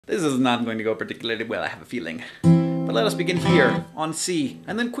This is not going to go particularly well, I have a feeling. But let us begin here, on C,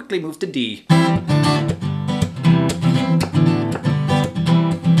 and then quickly move to D.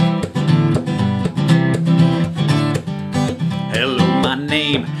 Hello, my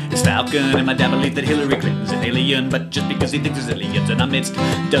name is Falcon, and my dad believes that Hillary Clinton's an alien. But just because he thinks there's aliens in our midst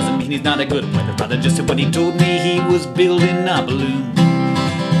doesn't mean he's not a good weather brother. Just when he told me he was building a balloon,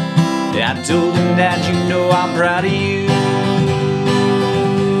 I told him, Dad, you know I'm proud of you.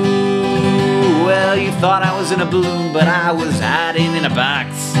 Well, you thought I was in a balloon, but I was hiding in a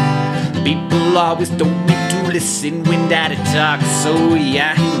box. People always told me to listen when Daddy talks. So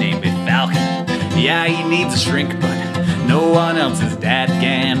yeah, he named me Falcon. Yeah, he needs a shrink, but no one else's dad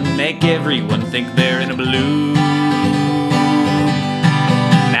can make everyone think they're in a balloon.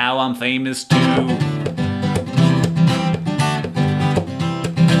 Now I'm famous too.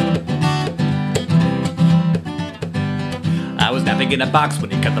 I was napping in a box when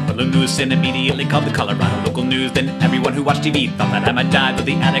he cut the balloon loose and immediately called the Colorado local news. Then everyone who watched TV thought that I might die, but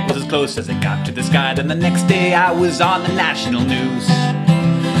the attic was as close as it got to the sky. Then the next day I was on the national news,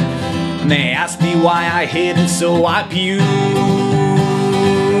 and they asked me why I hid, and so I puked.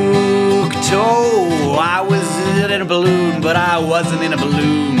 Oh, I was in a balloon, but I wasn't in a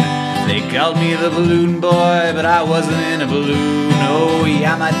balloon. They called me the Balloon Boy, but I wasn't in a balloon. Oh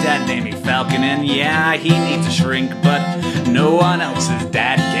yeah, my dad named me Falcon, and yeah, he needs a shrink, but no one else's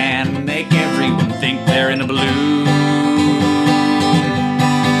dad can make everyone think they're in a balloon.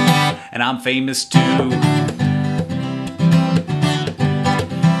 And I'm famous too.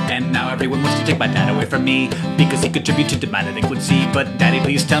 And now everyone wants to take my dad away from me because he contributed to my delinquency. But Daddy,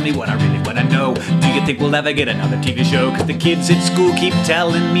 please tell me what I really want to know. Do you think we'll ever get another TV show? Cause the kids at school keep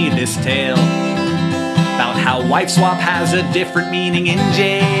telling me this tale about how wife swap has a different meaning in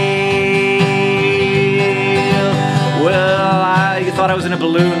jail. Well, I thought I was in a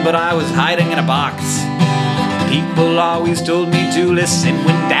balloon, but I was hiding in a box. People always told me to listen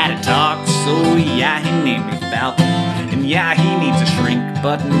when Daddy talks. So yeah, he named me Falcon, and yeah, he needs a shrink,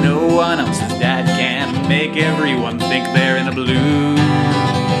 but no one else's dad can make everyone think they're in a balloon.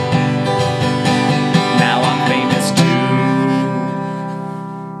 Now I'm famous too.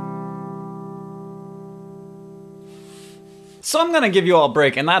 So I'm gonna give you all a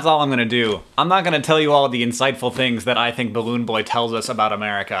break, and that's all I'm gonna do. I'm not gonna tell you all the insightful things that I think Balloon Boy tells us about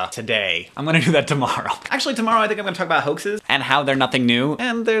America today. I'm gonna do that tomorrow. Actually, tomorrow I think I'm gonna talk about hoaxes and how they're nothing new.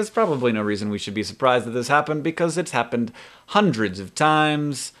 And there's probably no reason we should be surprised that this happened, because it's happened hundreds of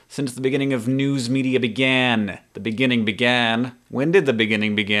times since the beginning of news media began. The beginning began. When did the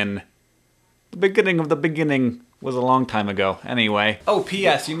beginning begin? The beginning of the beginning was a long time ago. Anyway. Oh,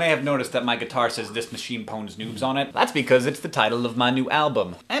 P.S. You may have noticed that my guitar says "This Machine Pwns Noobs" on it. That's because it's the title of my new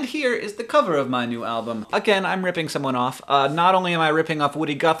album. And here is the cover of my new album. Again, I'm ripping someone off. Not only am I ripping off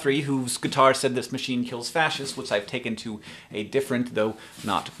Woody Guthrie, whose guitar said "This Machine Kills Fascists," which I've taken to a different, though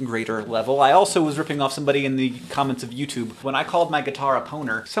not greater level. I also was ripping off somebody in the comments of YouTube. When I called my guitar a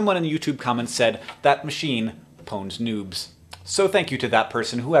poner, someone in the YouTube comments said, "That machine pwns noobs." So thank you to that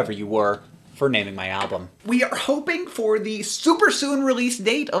person, whoever you were, for naming my album. We are hoping for the super soon release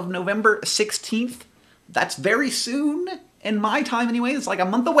date of November 16th. That's very soon, in my time anyway. It's like a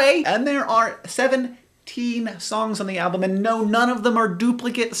month away. And there are 17 songs on the album, and no, none of them are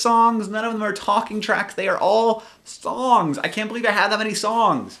duplicate songs. None of them are talking tracks. They are all songs. I can't believe I have that many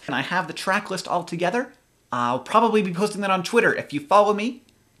songs. And I have the track list all together. I'll probably be posting that on Twitter. If you follow me,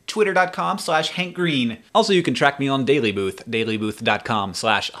 twitter.com/HankGreen. Also, you can track me on Daily Booth,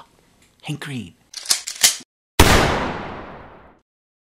 dailybooth.com/Hank Green.